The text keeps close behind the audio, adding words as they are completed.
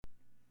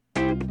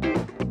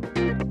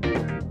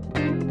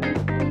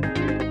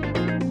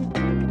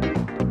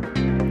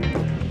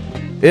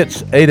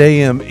It's 8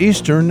 a.m.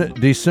 Eastern,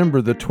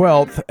 December the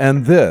 12th,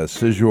 and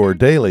this is your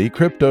daily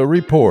crypto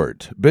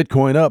report.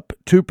 Bitcoin up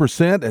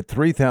 2% at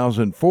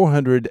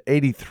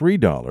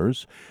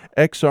 $3,483.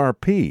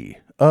 XRP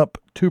up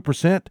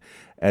 2%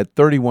 at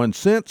 31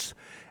 cents,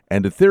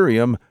 and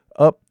Ethereum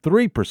up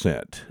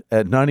 3%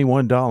 at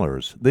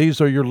 $91. These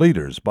are your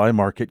leaders by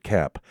market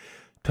cap.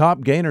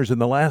 Top gainers in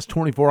the last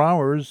 24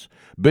 hours,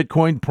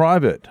 Bitcoin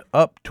Private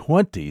up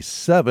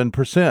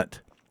 27%.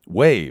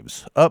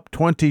 Waves up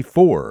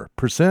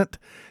 24%,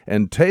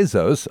 and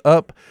Tezos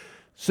up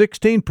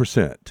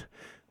 16%.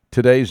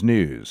 Today's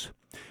news.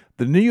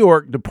 The New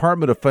York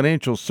Department of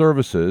Financial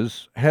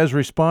Services has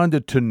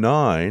responded to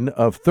 9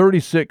 of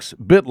 36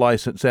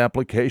 BitLicense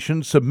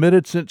applications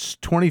submitted since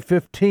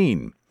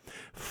 2015.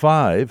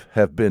 5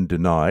 have been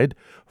denied,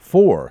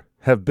 4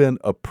 have been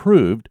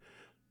approved.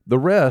 The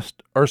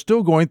rest are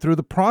still going through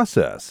the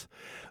process.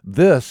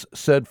 This,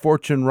 said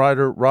Fortune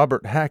writer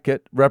Robert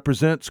Hackett,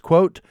 represents,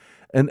 quote,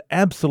 an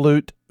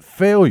absolute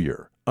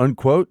failure,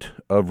 unquote,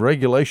 of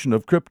regulation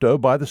of crypto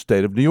by the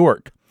state of New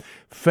York.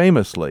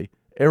 Famously,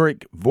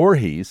 Eric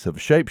Voorhees of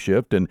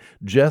Shapeshift and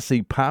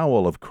Jesse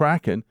Powell of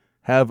Kraken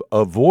have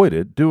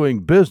avoided doing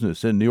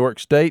business in New York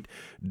State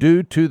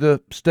due to the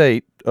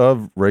state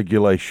of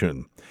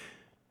regulation.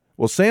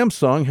 Well,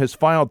 Samsung has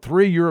filed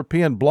 3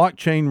 European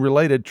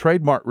blockchain-related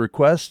trademark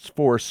requests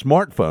for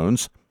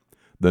smartphones.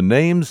 The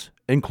names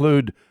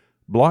include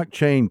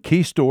Blockchain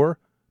Key Store,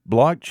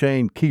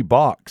 Blockchain Key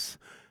Box,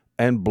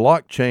 and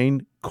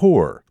Blockchain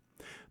Core.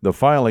 The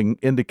filing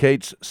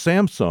indicates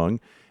Samsung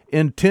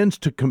intends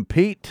to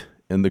compete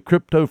in the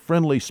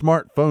crypto-friendly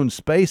smartphone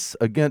space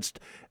against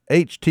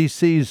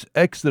HTC's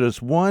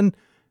Exodus One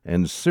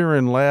and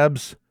Sirin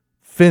Labs'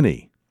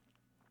 Finny.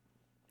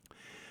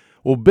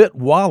 Well,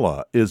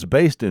 Bitwala is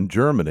based in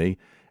Germany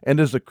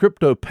and is a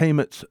crypto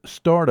payments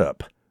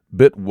startup.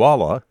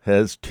 Bitwala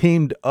has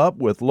teamed up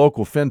with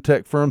local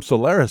fintech firm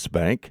Solaris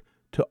Bank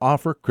to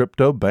offer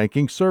crypto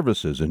banking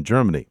services in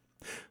Germany.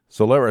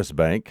 Solaris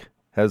Bank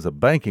has a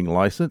banking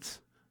license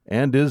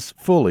and is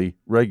fully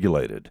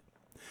regulated.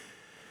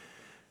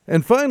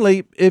 And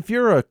finally, if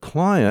you're a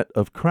client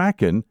of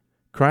Kraken,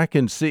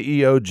 Kraken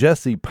CEO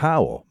Jesse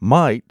Powell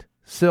might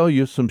sell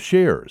you some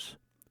shares.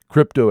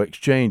 Crypto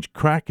exchange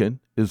Kraken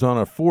is on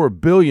a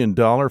 $4 billion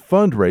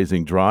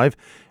fundraising drive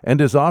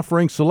and is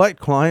offering select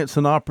clients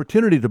an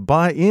opportunity to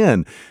buy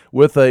in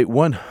with a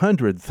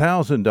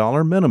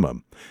 $100,000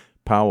 minimum.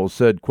 Powell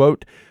said,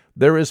 quote,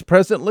 there is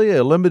presently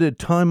a limited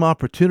time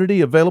opportunity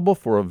available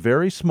for a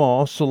very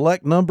small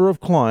select number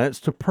of clients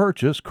to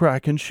purchase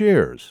Kraken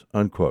shares,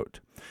 unquote.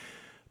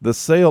 The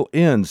sale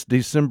ends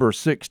December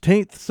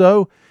 16th,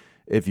 so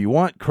if you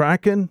want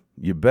Kraken,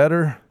 you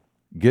better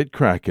get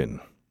Kraken.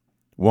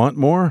 Want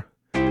more?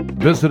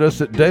 Visit us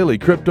at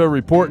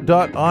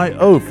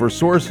dailycryptoreport.io for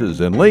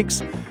sources and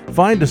links.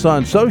 Find us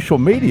on social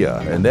media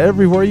and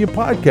everywhere you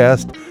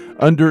podcast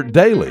under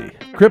Daily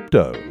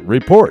Crypto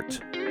Report.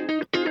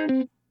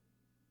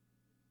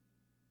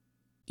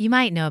 You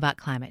might know about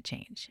climate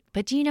change,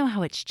 but do you know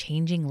how it's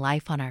changing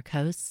life on our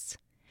coasts?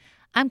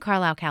 I'm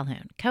Carlisle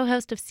Calhoun,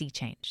 co-host of Sea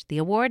Change, the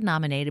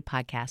award-nominated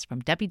podcast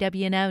from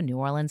WWNO, New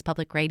Orleans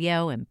Public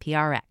Radio, and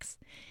PRX.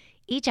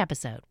 Each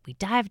episode, we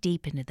dive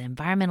deep into the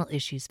environmental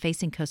issues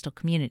facing coastal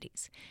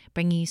communities,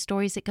 bringing you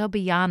stories that go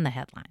beyond the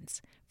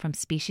headlines, from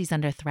species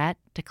under threat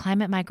to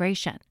climate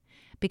migration.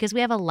 Because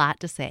we have a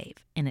lot to save,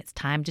 and it's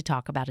time to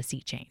talk about a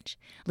sea change.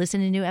 Listen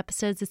to new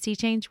episodes of Sea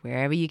Change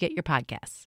wherever you get your podcasts.